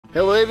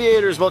Hello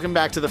aviators, welcome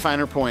back to the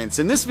Finer Points.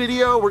 In this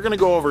video, we're gonna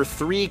go over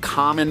 3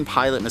 common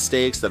pilot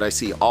mistakes that I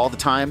see all the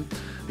time.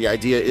 The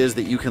idea is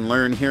that you can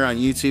learn here on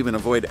YouTube and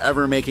avoid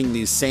ever making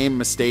these same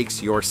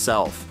mistakes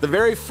yourself. The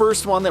very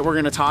first one that we're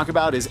gonna talk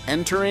about is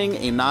entering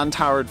a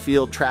non-towered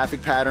field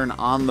traffic pattern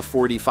on the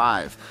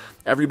 45.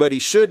 Everybody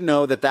should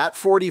know that that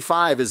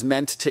 45 is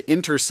meant to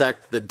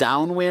intersect the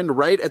downwind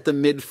right at the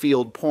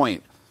midfield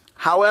point.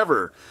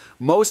 However,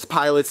 most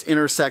pilots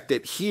intersect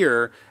it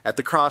here at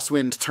the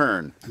crosswind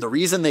turn. The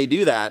reason they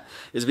do that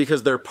is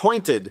because they're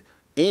pointed,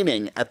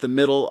 aiming at the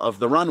middle of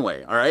the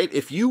runway, all right?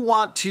 If you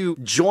want to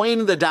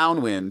join the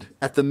downwind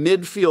at the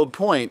midfield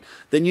point,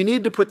 then you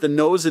need to put the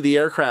nose of the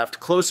aircraft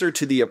closer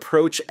to the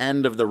approach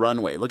end of the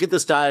runway. Look at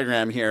this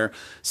diagram here.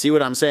 See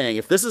what I'm saying?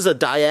 If this is a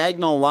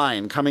diagonal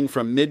line coming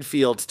from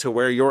midfield to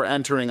where you're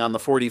entering on the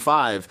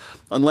 45,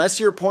 unless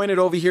you're pointed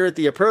over here at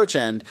the approach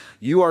end,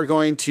 you are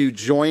going to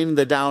join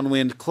the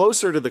downwind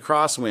closer to the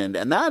crosswind,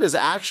 and that is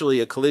actually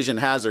a collision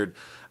hazard.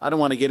 I don't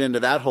want to get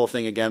into that whole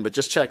thing again, but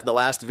just check the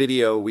last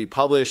video we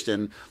published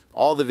and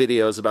all the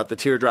videos about the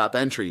teardrop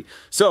entry.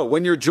 So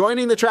when you're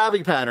joining the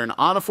traffic pattern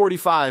on a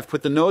 45,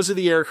 put the nose of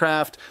the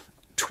aircraft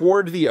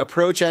toward the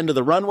approach end of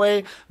the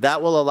runway.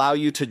 That will allow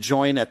you to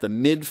join at the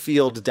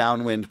midfield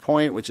downwind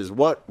point, which is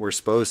what we're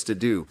supposed to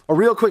do. A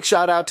real quick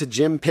shout out to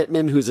Jim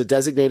Pittman, who's a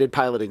designated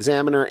pilot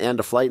examiner and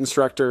a flight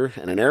instructor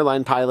and an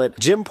airline pilot.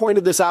 Jim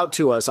pointed this out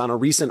to us on a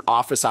recent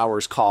office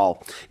hours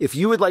call. If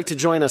you would like to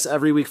join us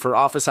every week for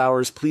office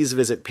hours, please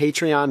visit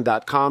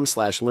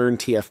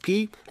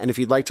patreon.com/learntfp. And if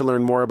you'd like to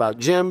learn more about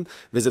Jim,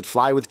 visit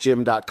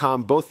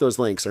flywithjim.com. Both those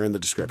links are in the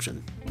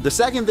description. The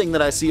second thing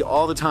that I see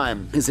all the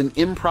time is an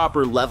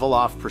improper level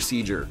off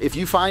procedure. If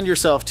you find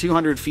yourself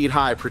 200 feet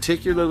high,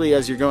 particularly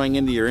as you're going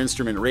into your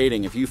instrument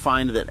rating, if you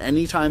find that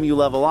anytime you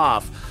level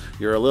off,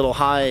 you're a little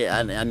high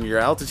and your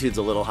altitude's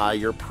a little high,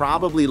 you're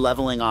probably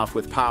leveling off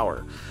with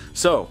power.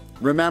 So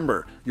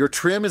remember, your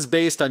trim is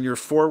based on your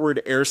forward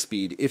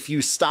airspeed. If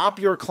you stop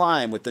your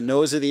climb with the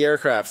nose of the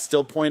aircraft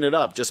still pointed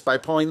up just by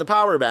pulling the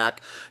power back,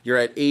 you're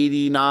at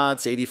 80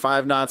 knots,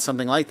 85 knots,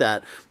 something like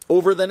that.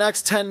 Over the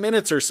next 10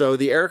 minutes or so,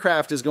 the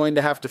aircraft is going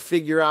to have to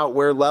figure out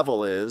where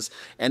level is,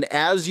 and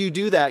as you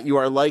do that, you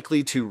are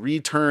likely to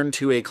return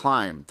to a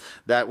climb.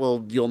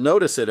 You'll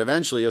notice it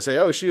eventually. You'll say,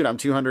 oh shoot, I'm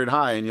 200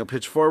 high, and you'll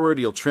pitch forward,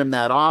 you'll trim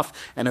that off,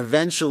 and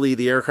eventually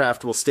the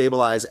aircraft will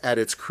stabilize at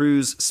its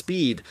cruise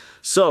speed.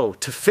 So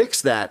to fix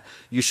that,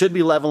 you should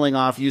be leveling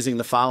off using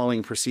the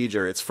following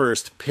procedure. It's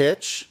first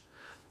pitch,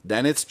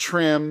 then it's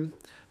trim,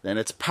 then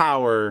it's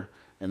power,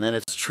 and then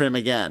it's trim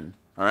again.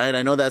 All right,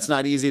 I know that's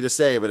not easy to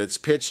say, but it's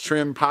pitch,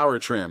 trim, power,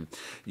 trim.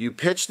 You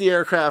pitch the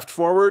aircraft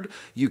forward,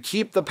 you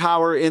keep the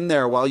power in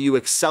there while you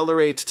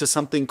accelerate to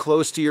something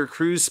close to your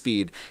cruise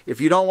speed.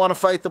 If you don't want to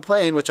fight the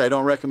plane, which I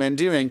don't recommend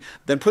doing,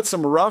 then put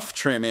some rough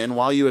trim in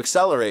while you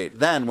accelerate.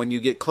 Then when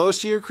you get close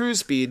to your cruise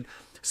speed,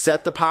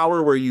 set the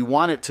power where you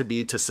want it to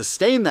be to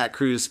sustain that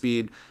cruise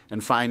speed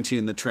and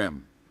fine-tune the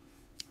trim.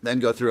 Then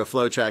go through a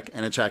flow check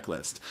and a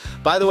checklist.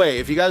 By the way,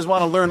 if you guys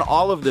want to learn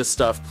all of this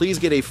stuff, please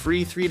get a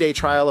free 3-day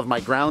trial of my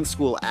ground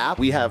school app.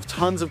 We have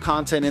tons of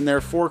content in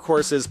there, 4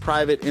 courses,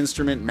 private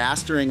instrument,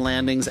 mastering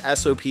landings,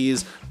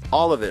 SOPs,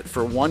 all of it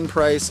for one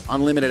price,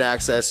 unlimited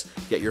access.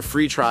 Get your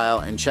free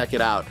trial and check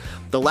it out.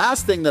 The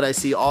last thing that I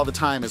see all the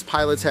time is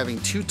pilots having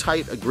too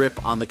tight a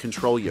grip on the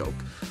control yoke.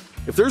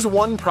 If there's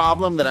one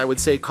problem that I would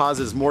say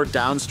causes more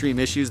downstream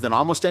issues than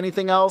almost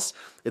anything else,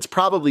 it's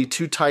probably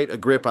too tight a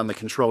grip on the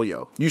control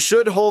yoke. You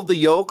should hold the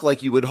yoke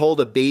like you would hold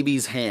a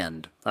baby's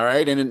hand, all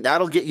right? And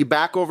that'll get you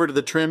back over to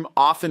the trim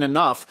often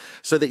enough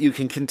so that you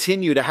can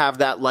continue to have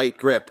that light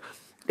grip.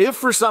 If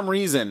for some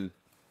reason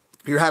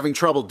you're having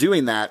trouble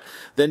doing that,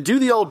 then do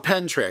the old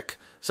pen trick,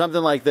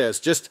 something like this.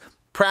 Just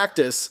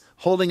practice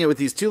holding it with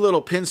these 2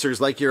 little pincers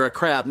like you're a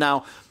crab.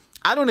 Now,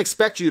 I don't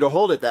expect you to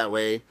hold it that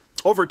way.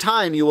 Over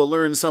time, you will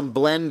learn some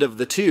blend of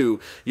the two.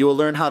 You will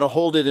learn how to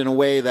hold it in a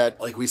way that,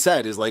 like we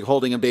said, is like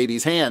holding a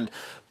baby's hand.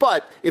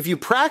 But if you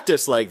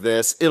practice like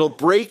this, it'll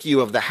break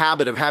you of the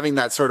habit of having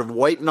that sort of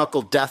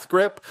white-knuckle death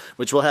grip,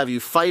 which will have you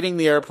fighting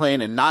the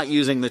airplane and not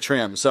using the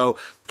trim. So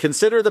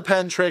consider the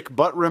pen trick,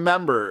 but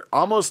remember,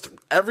 almost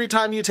every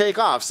time you take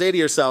off, say to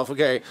yourself,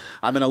 okay,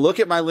 I'm going to look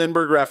at my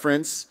Lindbergh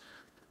reference,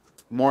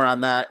 more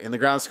on that in the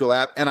ground school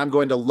app, and I'm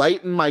going to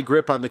lighten my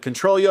grip on the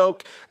control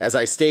yoke as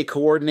I stay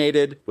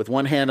coordinated with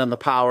one hand on the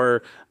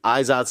power,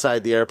 eyes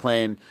outside the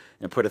airplane,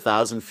 and put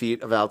 1,000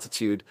 feet of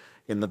altitude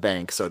in the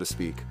bank, so to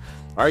speak.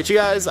 All right, you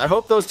guys, I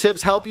hope those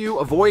tips help you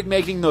avoid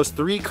making those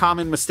 3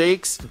 common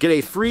mistakes. Get a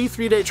free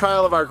 3-day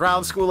trial of our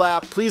ground school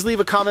app. Please leave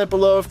a comment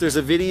below if there's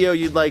a video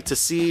you'd like to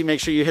see.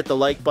 Make sure you hit the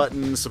like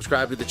button,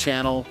 subscribe to the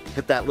channel,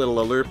 hit that little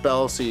alert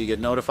bell so you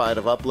get notified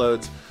of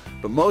uploads.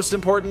 But most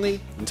importantly,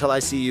 until I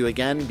see you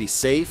again, be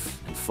safe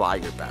and fly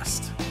your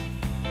best.